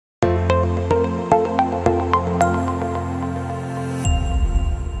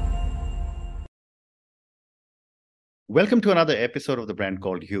Welcome to another episode of The Brand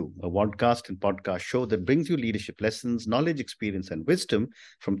Called You, a podcast and podcast show that brings you leadership lessons, knowledge, experience, and wisdom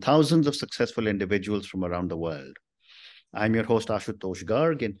from thousands of successful individuals from around the world. I'm your host, Ashutosh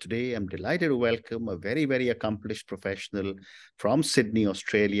Garg, and today I'm delighted to welcome a very, very accomplished professional from Sydney,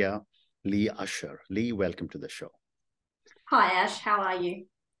 Australia, Lee Ussher. Lee, welcome to the show. Hi, Ash. How are you?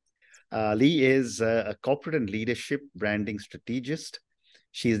 Lee is a corporate and leadership branding strategist.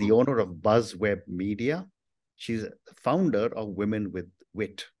 She is the owner of BuzzWeb Media. She's the founder of Women with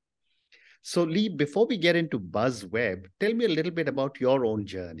Wit. So, Lee, before we get into BuzzWeb, tell me a little bit about your own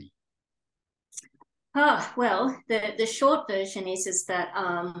journey. Well, the short version is that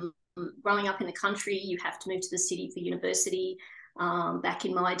growing up in the country, you have to move to the city for university. Back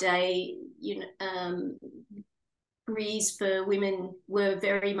in my day, careers for women were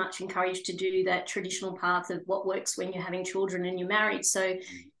very much encouraged to do that traditional path of what works when you're having children and you're married. So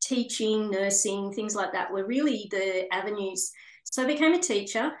teaching, nursing, things like that were really the avenues. So I became a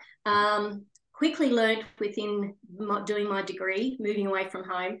teacher, quickly learned within doing my degree, moving away from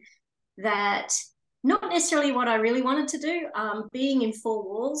home, that not necessarily what I really wanted to do. Being in four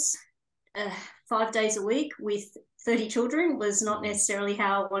walls 5 days a week with 30 children was not necessarily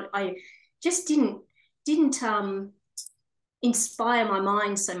how I just didn't inspire my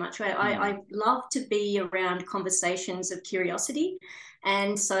mind so much. I love to be around conversations of curiosity.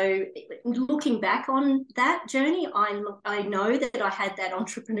 And so looking back on that journey, I know that I had that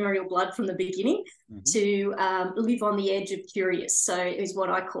entrepreneurial blood from the beginning to live on the edge of curious. So is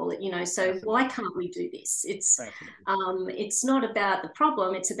what I call it, so why can't we do this? It's not about the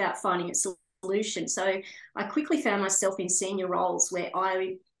problem, it's about finding a solution. So I quickly found myself in senior roles where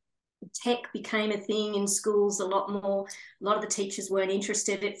tech became a thing in schools a lot more. A lot of the teachers weren't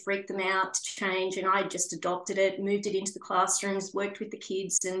interested. It freaked them out to change, and I just adopted it, moved it into the classrooms, worked with the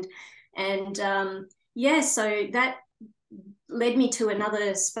kids, and so that led me to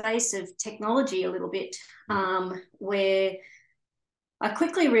another space of technology a little bit, where I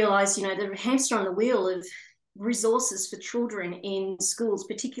quickly realized, the hamster on the wheel of resources for children in schools,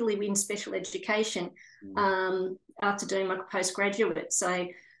 particularly in special education, after doing my postgraduate. So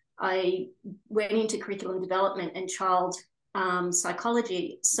I went into curriculum development and child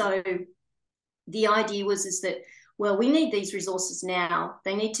psychology. So the idea is that, well, we need these resources now.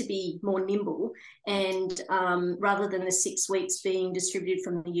 They need to be more nimble, and rather than the 6 weeks being distributed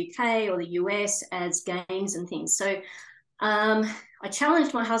from the UK or the US as games and things. So I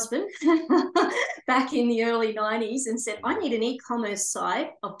challenged my husband back in the early 90s and said, I need an e-commerce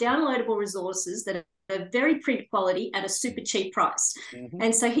site of downloadable resources that are very print quality at a super cheap price.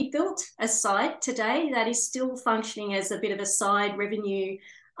 And so he built a site today that is still functioning as a bit of a side revenue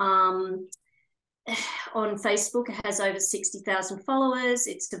on Facebook. It has over 60,000 followers.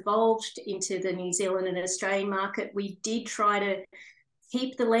 It's evolved into the New Zealand and Australian market. We did try to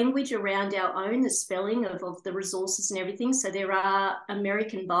keep the language around our own, the spelling of the resources and everything. So there are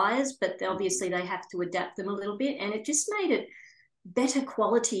American buyers, but obviously they have to adapt them a little bit. And it just made it better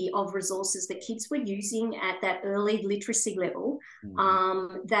quality of resources that kids were using at that early literacy level,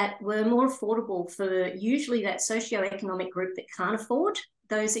 that were more affordable for usually that socioeconomic group that can't afford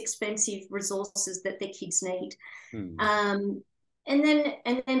those expensive resources that their kids need. And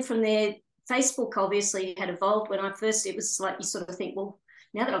then from there, Facebook obviously had evolved. When I first, it was like you sort of think, well,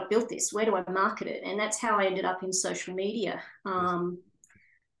 now that I've built this, where do I market it? And that's how I ended up in social media.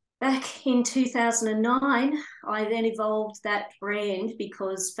 Back in 2009, I then evolved that brand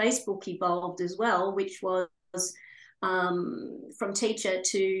because Facebook evolved as well, which was from teacher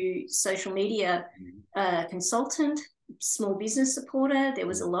to social media consultant, small business supporter. There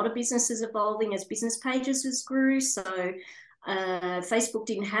was a lot of businesses evolving as business pages grew. So Facebook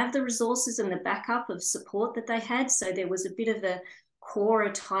didn't have the resources and the backup of support that they had. So there was a bit of a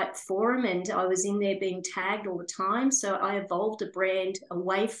Quora type forum, and I was in there being tagged all the time. So I evolved a brand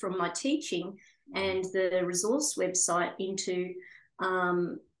away from my teaching and the resource website into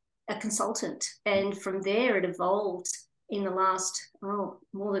a consultant. And from there it evolved in the last, more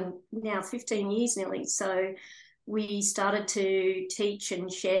than now 15 years nearly. So we started to teach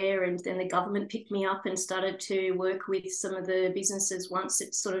and share, and then the government picked me up and started to work with some of the businesses. Once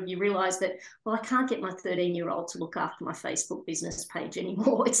it's sort of, you realise that, well, I can't get my 13-year-old to look after my Facebook business page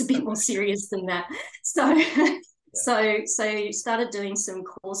anymore. It's a bit more serious than that. So started doing some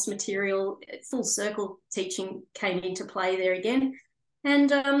course material. Full circle teaching came into play there again. And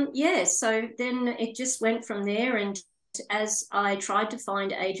so then it just went from there. And as I tried to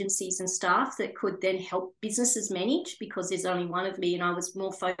find agencies and staff that could then help businesses manage, because there's only one of me and I was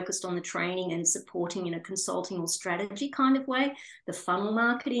more focused on the training and supporting in a consulting or strategy kind of way, the funnel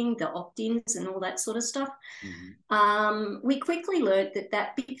marketing, the opt-ins and all that sort of stuff. We quickly learned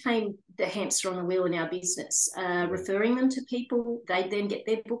that became the hamster on the wheel in our business, referring them to people. They then get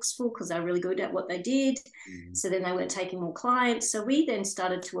their books full because they're really good at what they did. So then they weren't taking more clients. So we then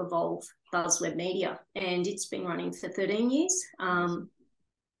started to evolve BuzzWeb Media, and it's been running for 13 years.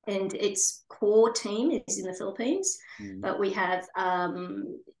 And its core team is in the Philippines, but we have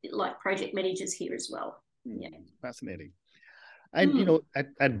like project managers here as well. Yeah, fascinating. And you know,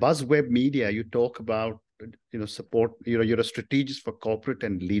 at BuzzWeb Media, you talk about support. You're a strategist for corporate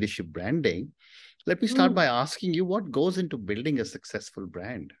and leadership branding. Let me start by asking you, what goes into building a successful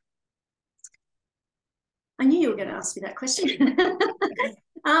brand? I knew you were going to ask me that question.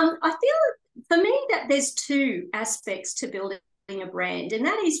 I feel for me that there's two aspects to building a brand, and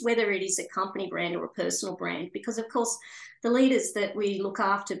that is whether it is a company brand or a personal brand, because of course the leaders that we look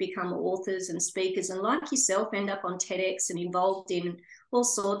after become authors and speakers, and like yourself end up on TEDx and involved in all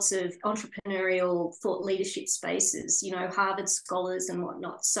sorts of entrepreneurial thought leadership spaces, Harvard scholars and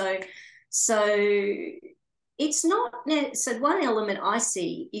whatnot. So it's not, so one element I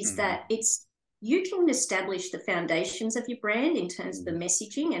see is that you can establish the foundations of your brand in terms of the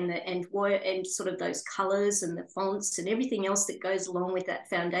messaging and sort of those colors and the fonts and everything else that goes along with that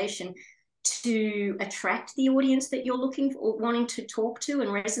foundation to attract the audience that you're looking for or wanting to talk to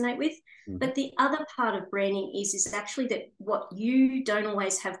and resonate with. But the other part of branding is actually that what you don't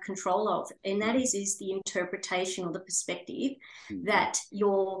always have control of, and that is the interpretation or the perspective that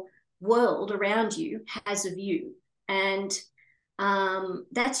your world around you has of you. And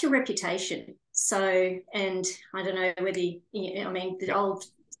that's your reputation. So, and I don't know whether, the old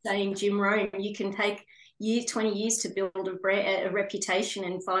saying, Jim Rohn, you can take 20 years to build a reputation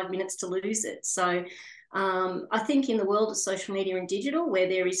and 5 minutes to lose it. So I think in the world of social media and digital, where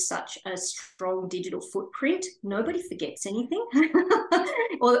there is such a strong digital footprint, nobody forgets anything.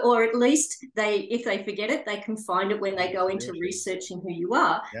 or at least if they forget it, they can find it when they go into researching who you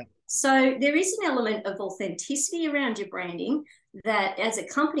are. Yeah. So there is an element of authenticity around your branding that as a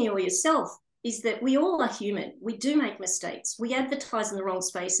company or yourself, is that we all are human. We do make mistakes. We advertise in the wrong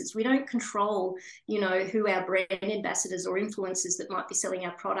spaces. We don't control, who our brand ambassadors or influencers that might be selling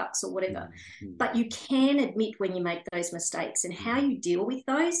our products or whatever. But you can admit when you make those mistakes, and how you deal with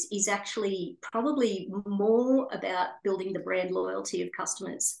those is actually probably more about building the brand loyalty of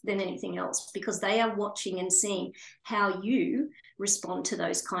customers than anything else, because they are watching and seeing how you respond to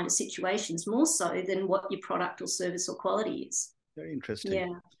those kind of situations more so than what your product or service or quality is. Very interesting. Yeah.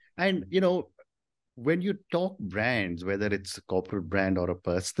 And, when you talk brands, whether it's a corporate brand or a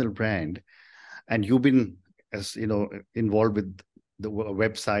personal brand, and you've been, involved with the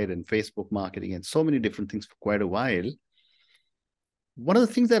website and Facebook marketing and so many different things for quite a while, one of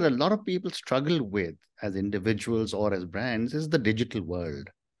the things that a lot of people struggle with as individuals or as brands is the digital world.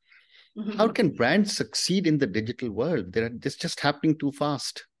 How can brands succeed in the digital world? It's just happening too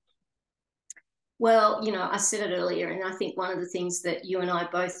fast. Well, I said it earlier, and I think one of the things that you and I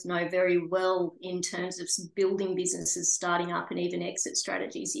both know very well in terms of building businesses, starting up and even exit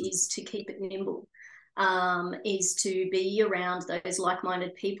strategies is to keep it nimble, is to be around those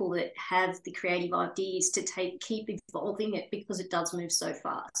like-minded people that have the creative ideas to keep evolving it, because it does move so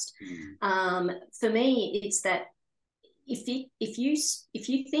fast. For me, it's that if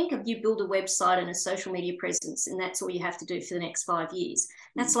you think of you build a website and a social media presence and that's all you have to do for the next 5 years,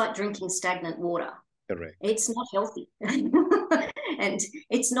 that's like drinking stagnant water. Correct. It's not healthy and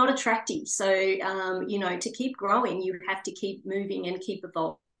it's not attractive. So, to keep growing, you have to keep moving and keep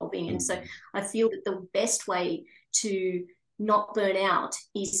evolving. And so I feel that the best way to not burn out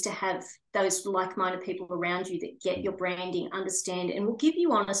is to have those like-minded people around you that get your branding, understand, and will give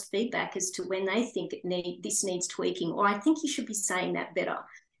you honest feedback as to when they think this needs tweaking, or I think you should be saying that better.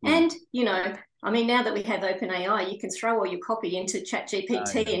 And, now that we have OpenAI, you can throw all your copy into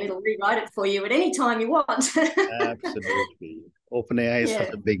ChatGPT and it'll rewrite it for you at any time you want. Absolutely. OpenAI is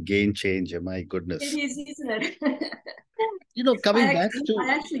such a big game changer. My goodness. It is, isn't it? Coming back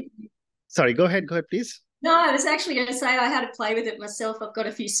to... Sorry, go ahead, please. No, I was actually going to say I had to play with it myself. I've got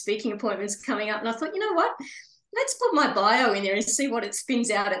a few speaking appointments coming up, and I thought, you know what? Let's put my bio in there and see what it spins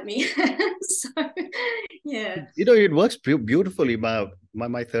out at me. So, yeah. It works beautifully. My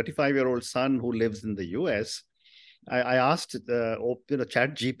 35-year-old son who lives in the US, I asked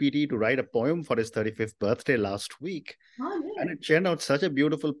ChatGPT to write a poem for his 35th birthday last week. Oh, yeah. And it turned out such a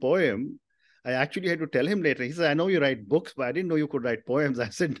beautiful poem. I actually had to tell him later. He said, I know you write books, but I didn't know you could write poems. I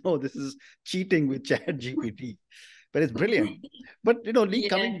said, no, this is cheating with ChatGPT. but it's brilliant. But, Lee, Yeah.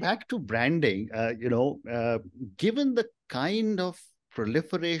 coming back to branding, given the kind of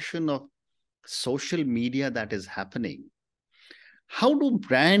proliferation of social media that is happening, how do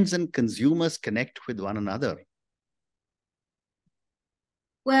brands and consumers connect with one another?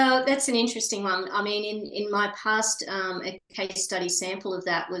 Well, that's an interesting one. I mean, in my past, a case study sample of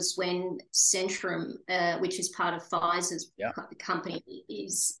that was when Centrum, which is part of Pfizer's company,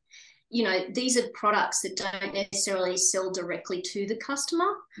 is, these are products that don't necessarily sell directly to the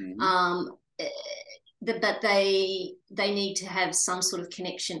customer, but they need to have some sort of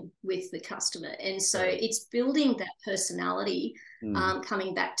connection with the customer. And so it's building that personality,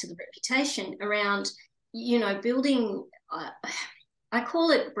 coming back to the reputation around, building... I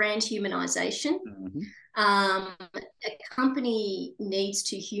call it brand humanization. A company needs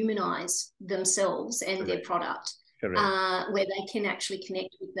to humanize themselves and their product, where they can actually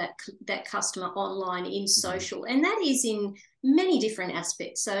connect with that customer online in social. And that is in many different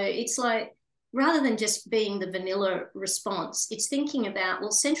aspects. So it's like, rather than just being the vanilla response, it's thinking about,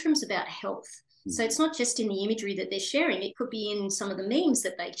 well, Centrum's about health. So it's not just in the imagery that they're sharing. It could be in some of the memes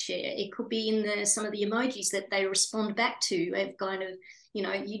that they share. It could be in some of the emojis that they respond back to. Of kind of,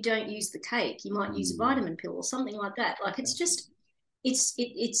 you don't use the cake, you might use a vitamin pill or something like that. Like it's just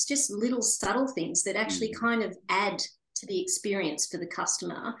little subtle things that actually kind of add to the experience for the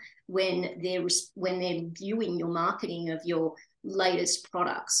customer when they're viewing your marketing of your latest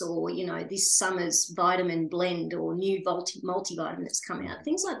products, or this summer's vitamin blend or new multivitamin that's come out.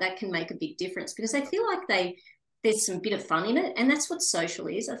 Things like that can make a big difference because they feel like there's some bit of fun in it, and that's what social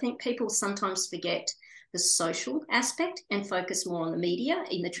is. I think people sometimes forget the social aspect and focus more on the media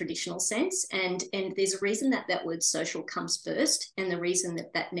in the traditional sense, and there's a reason that word social comes first, and the reason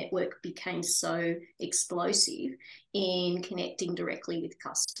that network became so explosive in connecting directly with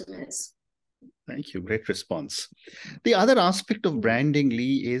customers. Thank you. Great response. The other aspect of branding,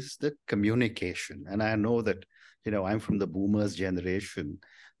 Lee, is the communication. And I know that, I'm from the boomers generation,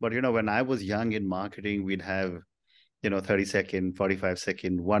 but, when I was young in marketing, we'd have, 30-second,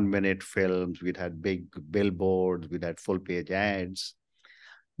 45-second, 1-minute films. We'd had big billboards. We'd had full-page ads.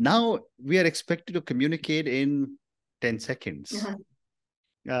 Now we are expected to communicate in 10 seconds.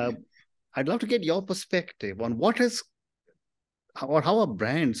 I'd love to get your perspective on how are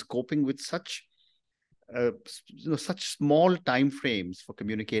brands coping with such small time frames for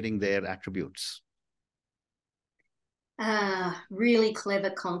communicating their attributes? Really clever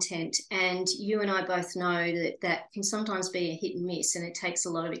content, and you and I both know that can sometimes be a hit and miss, and it takes a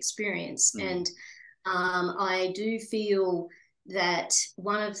lot of experience. And I do feel that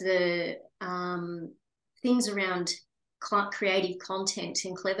one of the things around creative content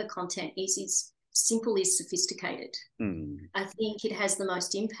and clever content is simple is sophisticated. I think it has the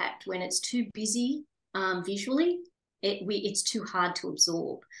most impact when it's too busy visually. It's too hard to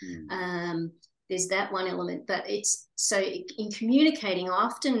absorb. There's that one element, but so in communicating,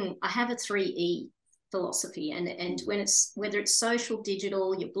 often I have a 3E philosophy, and whether it's social,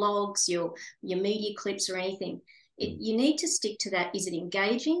 digital, your blogs, your media clips or anything, you need to stick to that. Is it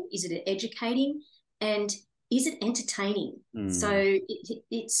engaging? Is it educating? And is it entertaining? So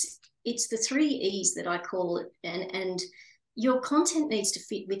it's the 3 E's that I call it, and your content needs to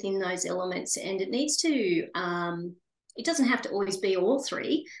fit within those elements, and it needs to it doesn't have to always be all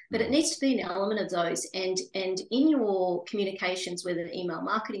three, but it needs to be an element of those. And in your communications, whether email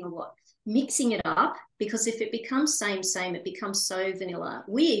marketing or what, mixing it up, because if it becomes same, it becomes so vanilla.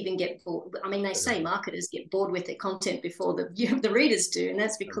 We even get bored. I mean, they say marketers get bored with their content before the readers do, and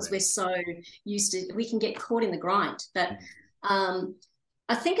that's because we're so used to, we can get caught in the grind. But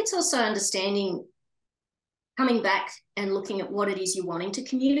I think it's also understanding, coming back and looking at what it is you're wanting to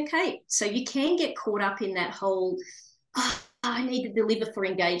communicate. So you can get caught up in that whole, I need to deliver for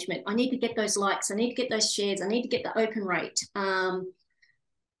engagement. I need to get those likes. I need to get those shares. I need to get the open rate.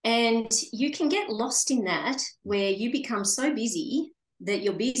 And you can get lost in that, where you become so busy that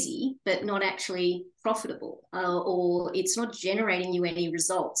you're busy but not actually profitable, or it's not generating you any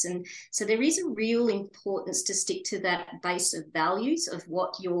results. And so there is a real importance to stick to that base of values of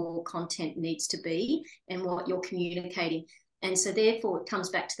what your content needs to be and what you're communicating. And so therefore it comes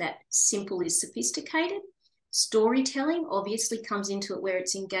back to that simple is sophisticated. Storytelling obviously comes into it where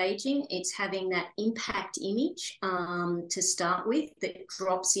it's engaging. It's having that impact image to start with that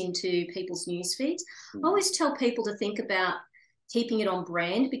drops into people's news feeds. I always tell people to think about keeping it on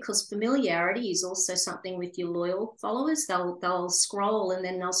brand, because familiarity is also something with your loyal followers. They'll scroll and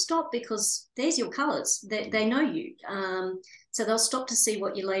then they'll stop because there's your colours. They know you. So they'll stop to see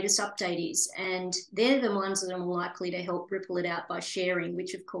what your latest update is. And they're the ones that are more likely to help ripple it out by sharing,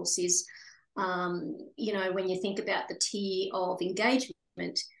 which of course is When you think about the tier of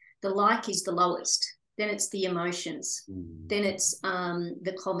engagement, the like is the lowest, then it's the emotions, then it's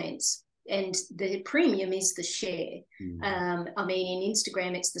the comments, and the premium is the share. In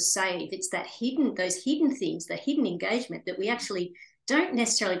Instagram, it's the save, it's those hidden things, the hidden engagement that we actually don't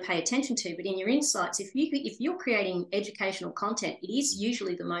necessarily pay attention to. But in your insights, if you're creating educational content, it is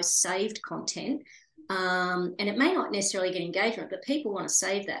usually the most saved content. And it may not necessarily get engagement, but people want to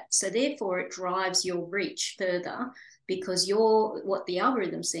save that. So therefore it drives your reach further, because what the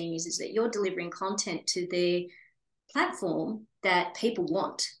algorithm's seeing is that you're delivering content to their platform that people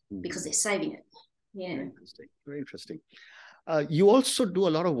want because they're saving it. Yeah. Very interesting. Very interesting. You also do a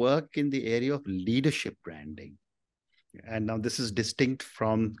lot of work in the area of leadership branding. And now this is distinct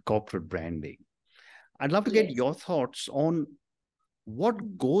from corporate branding. I'd love to get your thoughts on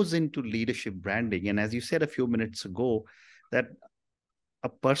what goes into leadership branding. And as you said a few minutes ago, that a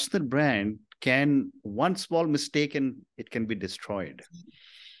personal brand one small mistake and it can be destroyed.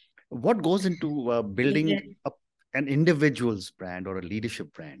 What goes into building an individual's brand or a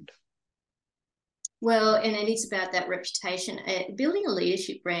leadership brand? Well, and it is about that reputation. Building a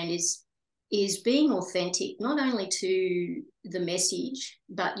leadership brand is being authentic, not only to the message,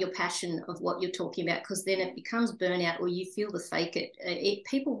 but your passion of what you're talking about, because then it becomes burnout or you feel the fake it.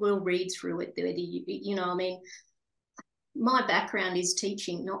 People will read through it, whether my background is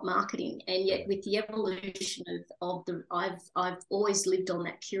teaching, not marketing, and yet with the evolution I've always lived on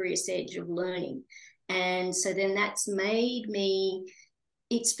that curious edge of learning, and so then that's made me.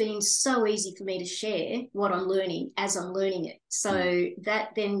 It's been so easy for me to share what I'm learning as I'm learning it. So that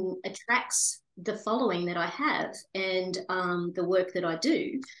then attracts the following that I have and the work that I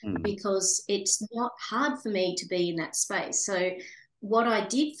do, because it's not hard for me to be in that space. So what I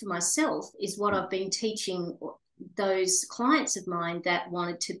did for myself is what I've been teaching those clients of mine that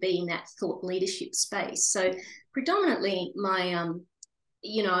wanted to be in that thought leadership space. So predominantly I'm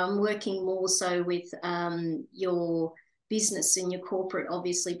working more so with your business and your corporate,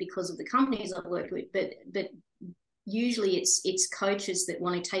 obviously, because of the companies I've worked with, but usually it's coaches that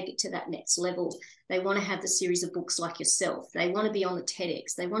want to take it to that next level. They want to have the series of books like yourself. They want to be on the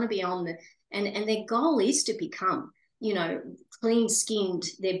TEDx. They want to be on and their goal is to become, clean-skinned,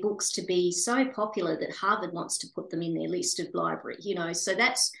 their books to be so popular that Harvard wants to put them in their list of library, so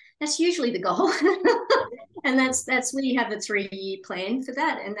that's usually the goal. And that's where you have a 3-year plan for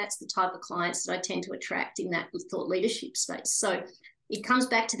that. And that's the type of clients that I tend to attract in that thought leadership space. So it comes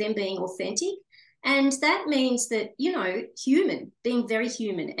back to them being authentic. And that means that, being very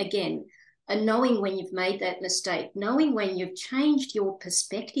human, again, and knowing when you've made that mistake, knowing when you've changed your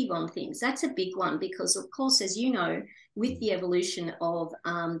perspective on things. That's a big one, because, of course, as you know, with the evolution of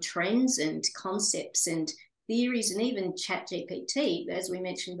trends and concepts and theories and even ChatGPT, as we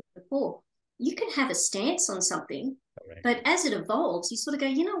mentioned before, you can have a stance on something, but as it evolves, you sort of go,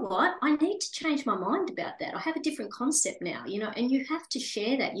 you know what, I need to change my mind about that. I have a different concept now, and you have to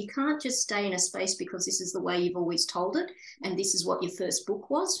share that. You can't just stay in a space because this is the way you've always told it and this is what your first book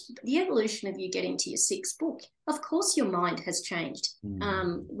was. The evolution of you getting to your 6th book, of course your mind has changed.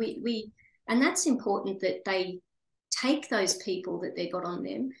 And that's important, that they take those people that they got on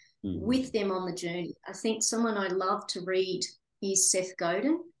them with them on the journey. I think someone I love to read is Seth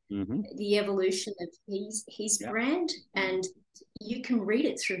Godin. The evolution of his brand, and you can read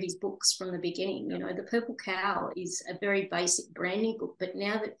it through his books from the beginning. The Purple Cow is a very basic branding book, but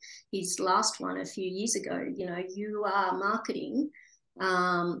now that his last one a few years ago, You Are Marketing,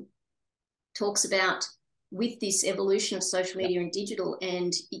 talks about with this evolution of social media and digital,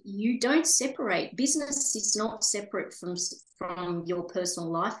 and you don't separate. Business is not separate from your personal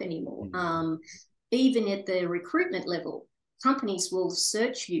life anymore. Even at the recruitment level, companies will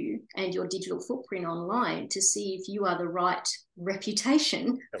search you and your digital footprint online to see if you are the right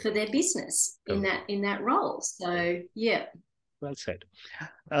reputation for their business in that role. So, yeah. Well said.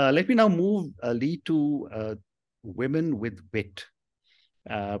 Let me now move, Lee, to Women with Wit.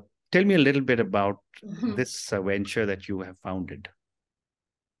 Tell me a little bit about this venture that you have founded.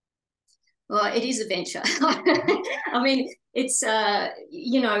 Well, it is a venture. I mean, it's,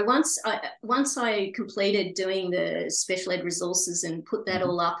 once I completed doing the special ed resources and put that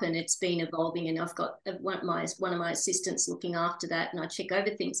all up, and it's been evolving, and I've got one of my assistants looking after that, and I check over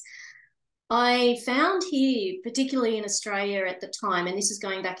things. I found here, particularly in Australia at the time, and this is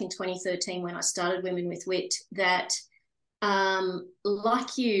going back in 2013 when I started Women with Wit, that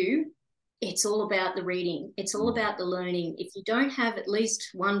like you, it's all about the reading. It's all about the learning. If you don't have at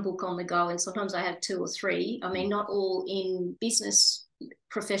least one book on the go, and sometimes I have 2 or 3, I mean, not all in business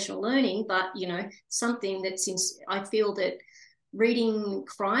professional learning, but, something that's I feel that reading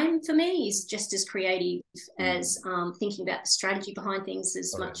crime for me is just as creative as thinking about the strategy behind things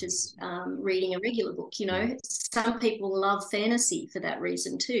as much as reading a regular book. You know, some people love fantasy for that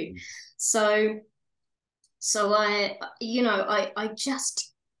reason too. So I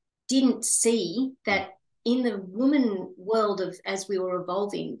just didn't see that in the women world of as we were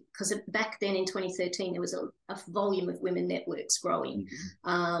evolving, because back then in 2013 there was a volume of women networks growing,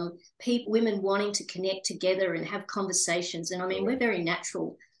 women wanting to connect together and have conversations. And I mean, we're very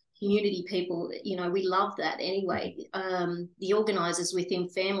natural community people, you know, we love that anyway. The organizers within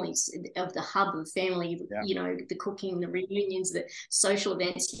families of the hub of family, you know, the cooking, the reunions, the social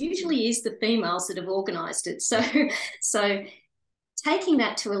events, usually is the females that have organized it. So taking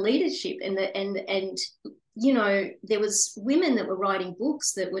that to a leadership and you know, there was women that were writing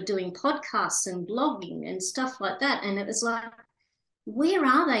books, that were doing podcasts and blogging and stuff like that. And it was like, where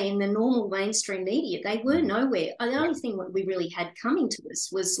are they in the normal mainstream media? They were nowhere. The only thing what we really had coming to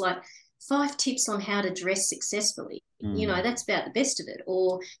us was like 5 tips on how to dress successfully. You know, that's about the best of it.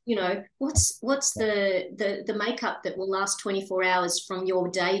 Or, you know, what's the makeup that will last 24 hours from your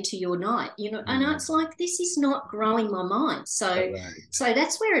day to your night? You know, and it's like, this is not growing my mind. So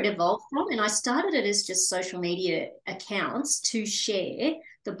that's where it evolved from. And I started it as just social media accounts to share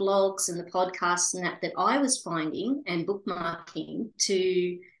the blogs and the podcasts and that I was finding and bookmarking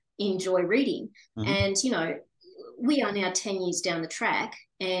to enjoy reading. And, you know, we are now 10 years down the track,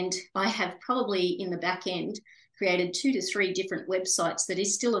 and I have probably in the back end created 2 to 3 different websites that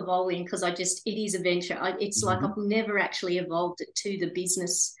is still evolving, because it is a venture. It's like I've never actually evolved it to the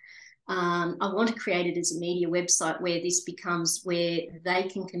business. I want to create it as a media website where this becomes where they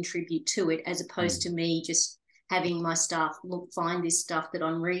can contribute to it, as opposed to me just having my staff find this stuff that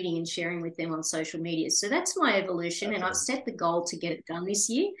I'm reading and sharing with them on social media. So that's my evolution, and I've set the goal to get it done this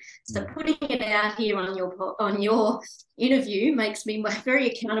year. So putting it out here on your interview makes me very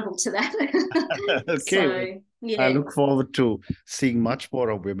accountable to that. Okay. So, I look forward to seeing much more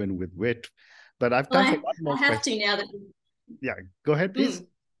of Women with Wit. But I've time for one more question. I have to now that. Yeah, go ahead, please.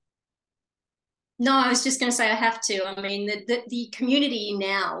 No, I was just going to say I have to. I mean, the community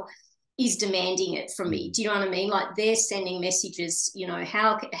now is demanding it from me. Do you know what I mean? Like, they're sending messages, you know,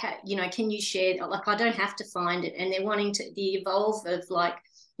 how you know, can you share? Like, I don't have to find it. And they're wanting to the evolve of like,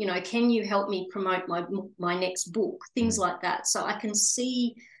 you know, can you help me promote my next book? Things like that. So I can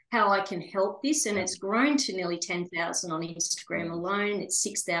see how I can help this. And it's grown to nearly 10,000 on Instagram alone. It's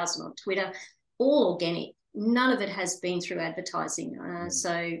 6,000 on Twitter, all organic. None of it has been through advertising.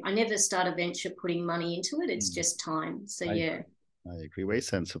 So I never start a venture putting money into it. It's just time. So I agree. Very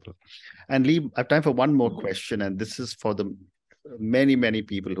sensible. And Lee, I have time for one more question. And this is for the many, many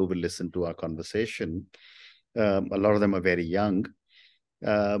people who will listen to our conversation. A lot of them are very young.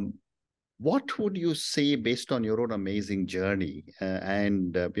 What would you say, based on your own amazing journey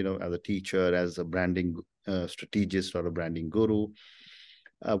and, you know, as a teacher, as a branding strategist or a branding guru,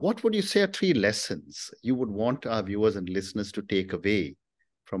 what would you say are 3 lessons you would want our viewers and listeners to take away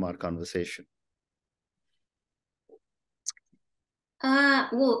from our conversation?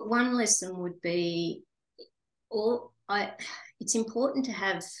 Well, one lesson would be, it's important to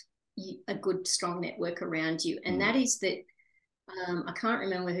have a good, strong network around you. And that is that, I can't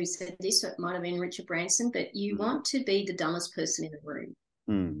remember who said this, so it might have been Richard Branson, but you want to be the dumbest person in the room.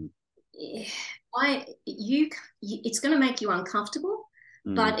 It's going to make you uncomfortable,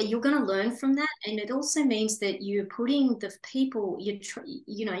 but you're going to learn from that. And it also means that you're putting the people,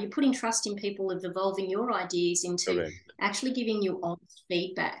 you're putting trust in people of evolving your ideas into actually giving you honest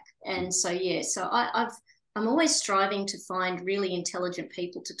feedback. And so, I'm always striving to find really intelligent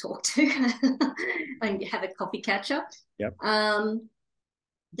people to talk to and have a coffee catch up.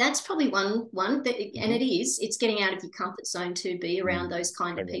 That's probably one and it's getting out of your comfort zone to be around those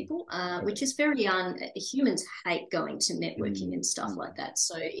kind of people, which is very humans hate going to networking and stuff like that.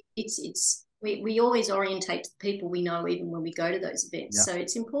 So we always orientate to the people we know, even when we go to those events. So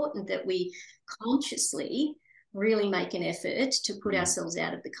it's important that we consciously really make an effort to put ourselves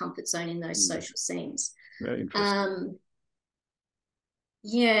out of the comfort zone in those social scenes. Very interesting.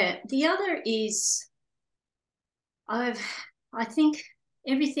 The other is I think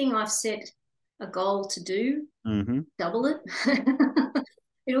everything I've set a goal to do, double it.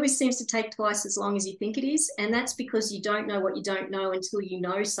 It always seems to take twice as long as you think it is. And that's because you don't know what you don't know until you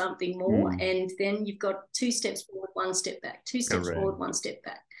know something more. And then you've got 2 steps forward, 1 step back, 2 steps forward, 1 step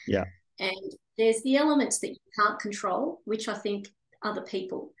back. And there's the elements that you can't control, which I think are the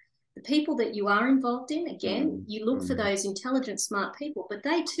people. The people that you are involved in, again, you look for those intelligent, smart people, but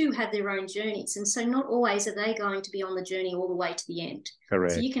they too have their own journeys. And so not always are they going to be on the journey all the way to the end.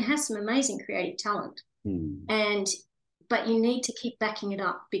 So you can have some amazing creative talent. but you need to keep backing it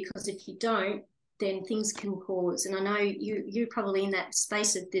up, because if you don't, then things can pause. And I know you're probably in that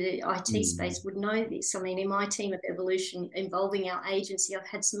space of the IT space would know this. I mean, in my team of evolution involving our agency, I've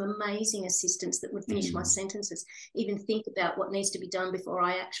had some amazing assistants that would finish my sentences, even think about what needs to be done before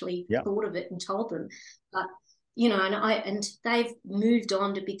I actually thought of it and told them. But, you know, and they've moved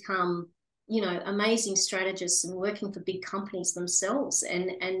on to become, you know, amazing strategists and working for big companies themselves.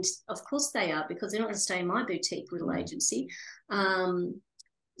 And of course they are, because they're not going to stay in my boutique little agency.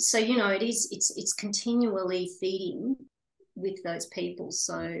 So, you know, it's continually feeding with those people.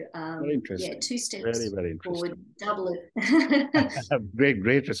 So, very interesting. Yeah, 2 steps very forward, double it.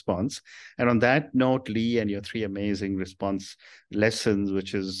 Great response. And on that note, Lee, and your 3 amazing response lessons,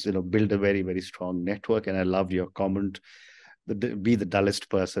 which is, you know, build a very, very strong network. And I loved your comment, be the dullest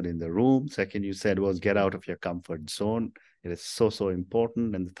person in the room. Second, you said was get out of your comfort zone. It is so, so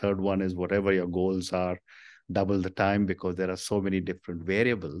important. And the third one is whatever your goals are, double the time, because there are so many different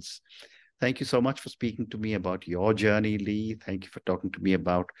variables. Thank you so much for speaking to me about your journey, Lee. Thank you for talking to me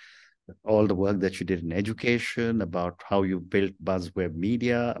about all the work that you did in education, about how you built BuzzWeb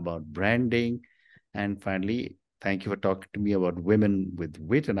Media, about branding. And finally, thank you for talking to me about women with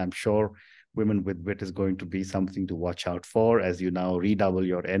wit. And I'm sure women with wit is going to be something to watch out for as you now redouble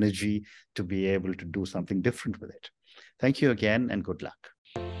your energy to be able to do something different with it. Thank you again, and good luck.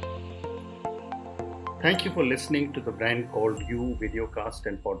 Thank you for listening to the Brand Called You videocast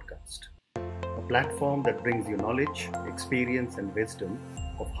and podcast, a platform that brings you knowledge, experience, and wisdom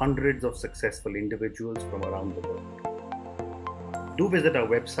of hundreds of successful individuals from around the world. Do visit our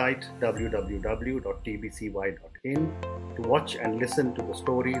website, www.tbcy.in, to watch and listen to the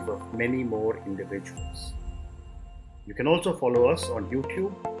stories of many more individuals. You can also follow us on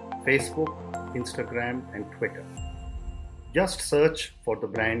YouTube, Facebook, Instagram, and Twitter. Just search for the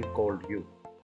Brand Called You.